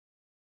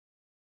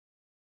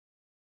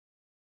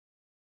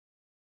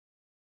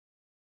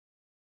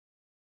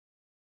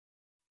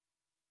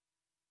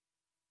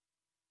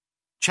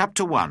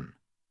Chapter 1.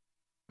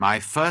 My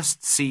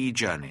First Sea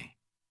Journey.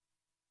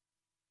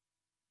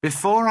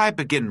 Before I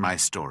begin my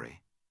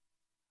story,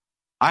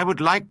 I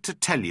would like to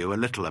tell you a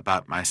little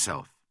about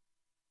myself.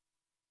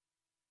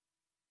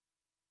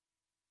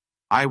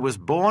 I was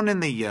born in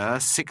the year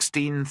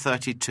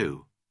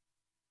 1632,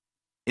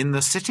 in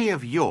the city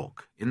of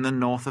York in the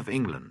north of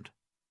England.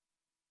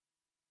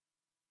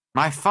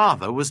 My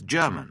father was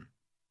German,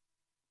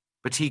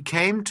 but he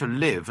came to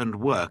live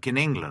and work in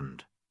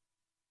England.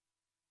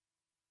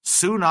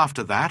 Soon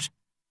after that,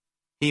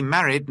 he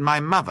married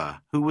my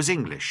mother, who was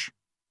English.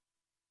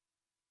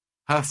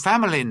 Her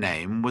family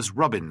name was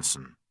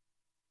Robinson.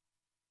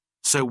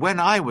 So when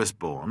I was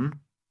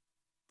born,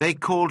 they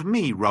called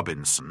me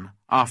Robinson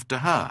after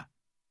her.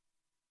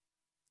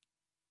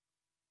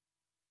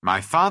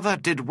 My father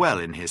did well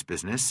in his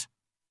business,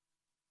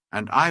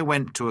 and I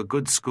went to a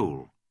good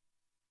school.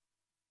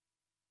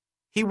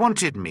 He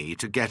wanted me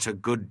to get a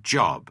good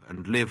job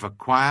and live a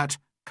quiet,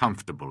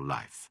 comfortable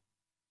life.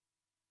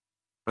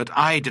 But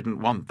I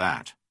didn't want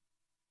that.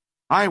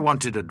 I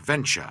wanted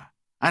adventure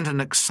and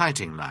an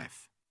exciting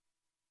life.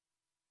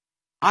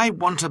 I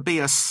want to be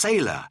a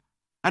sailor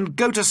and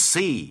go to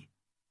sea,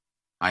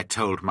 I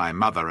told my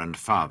mother and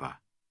father.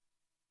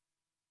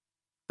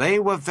 They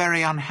were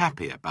very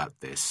unhappy about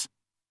this.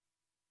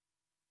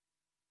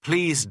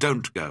 Please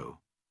don't go,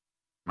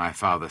 my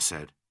father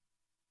said.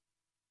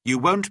 You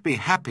won't be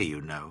happy,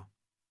 you know.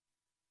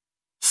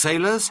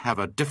 Sailors have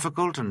a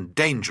difficult and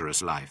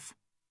dangerous life.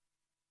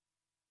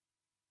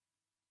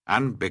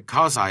 And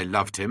because I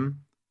loved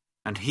him,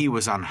 and he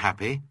was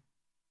unhappy,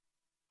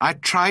 I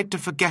tried to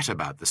forget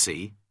about the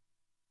sea.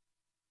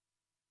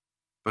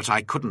 But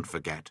I couldn't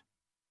forget.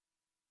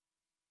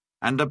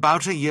 And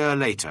about a year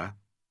later,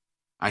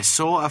 I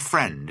saw a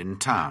friend in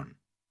town.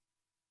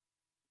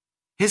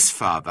 His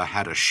father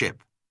had a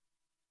ship,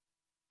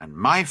 and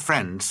my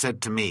friend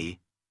said to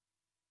me,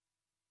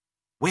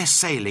 "We're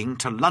sailing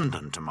to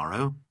London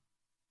tomorrow.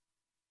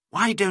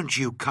 Why don't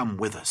you come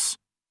with us?"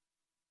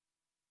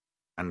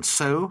 And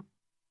so,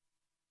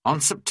 on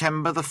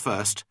September the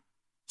 1st,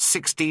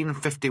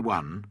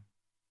 1651,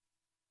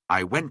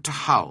 I went to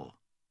Hull,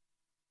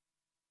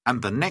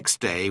 and the next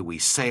day we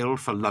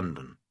sailed for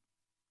London.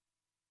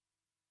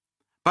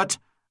 But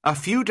a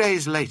few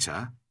days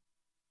later,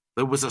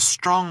 there was a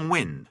strong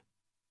wind.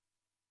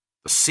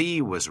 The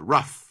sea was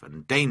rough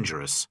and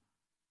dangerous,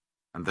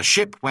 and the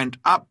ship went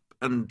up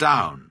and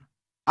down,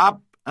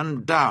 up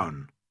and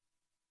down.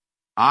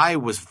 I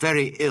was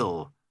very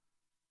ill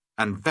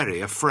and very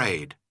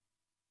afraid.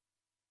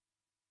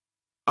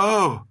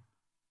 "Oh,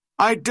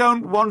 I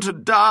don't want to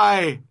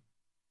die,"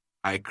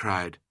 I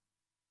cried.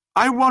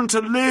 "I want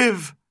to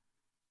live.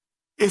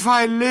 If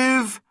I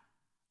live,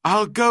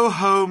 I'll go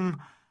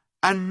home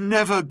and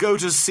never go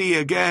to sea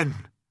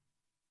again."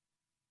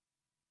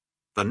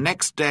 The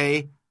next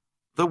day,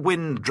 the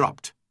wind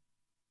dropped,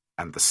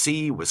 and the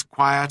sea was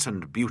quiet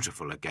and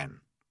beautiful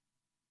again.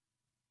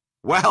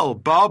 "Well,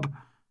 Bob,"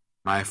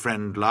 my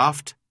friend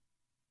laughed,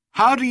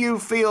 "how do you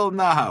feel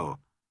now?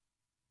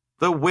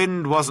 The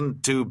wind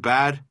wasn't too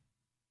bad."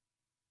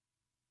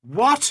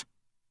 "What?"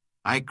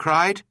 I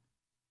cried.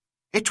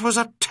 "It was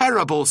a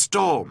terrible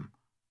storm."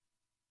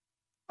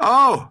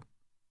 "Oh,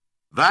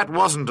 that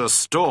wasn't a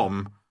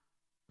storm,"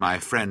 my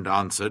friend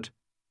answered.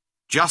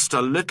 "Just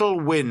a little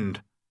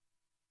wind.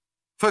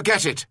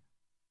 Forget it.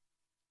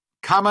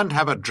 Come and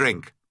have a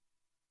drink."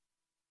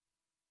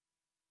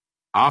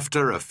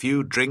 After a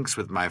few drinks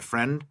with my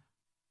friend,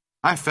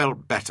 I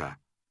felt better.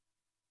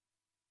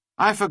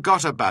 I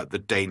forgot about the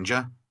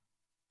danger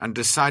and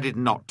decided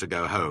not to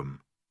go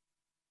home.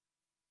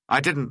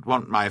 I didn't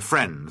want my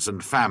friends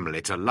and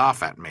family to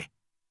laugh at me.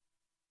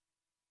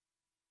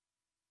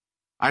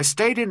 I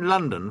stayed in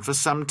London for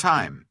some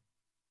time,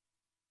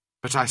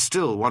 but I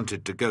still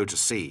wanted to go to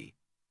sea.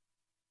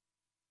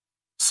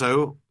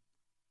 So,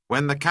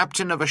 when the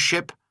captain of a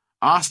ship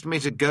asked me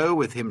to go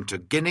with him to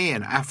Guinea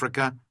in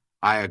Africa,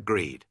 I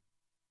agreed.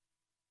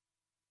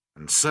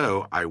 And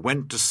so I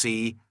went to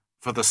sea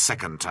for the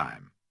second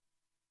time.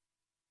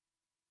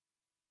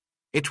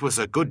 It was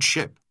a good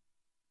ship,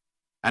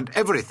 and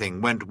everything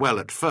went well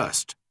at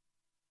first,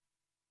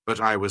 but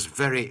I was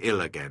very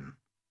ill again.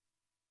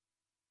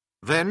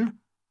 Then,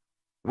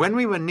 when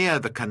we were near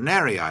the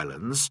Canary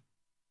Islands,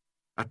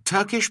 a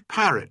Turkish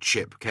pirate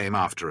ship came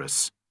after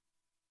us.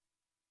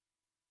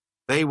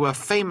 They were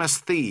famous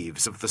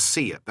thieves of the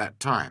sea at that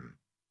time.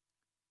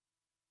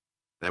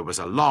 There was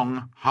a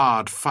long,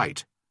 hard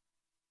fight,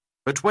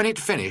 but when it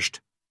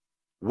finished,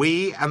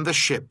 we and the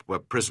ship were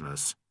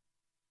prisoners.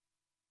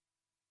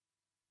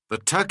 The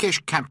Turkish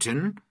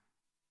captain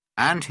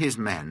and his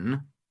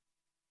men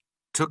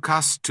took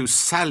us to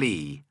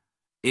Salé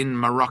in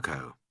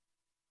Morocco.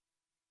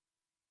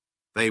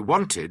 They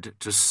wanted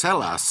to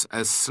sell us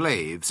as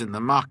slaves in the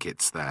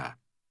markets there.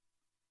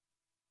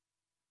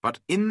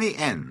 But in the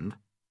end,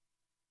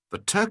 the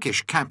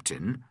Turkish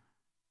captain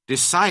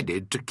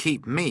decided to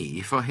keep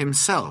me for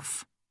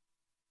himself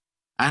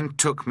and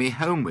took me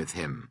home with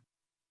him.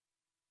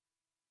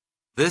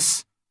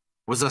 This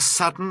was a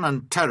sudden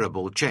and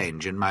terrible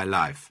change in my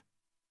life.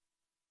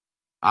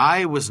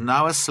 I was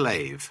now a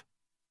slave,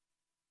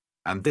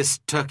 and this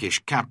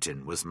Turkish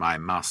captain was my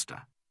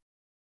master.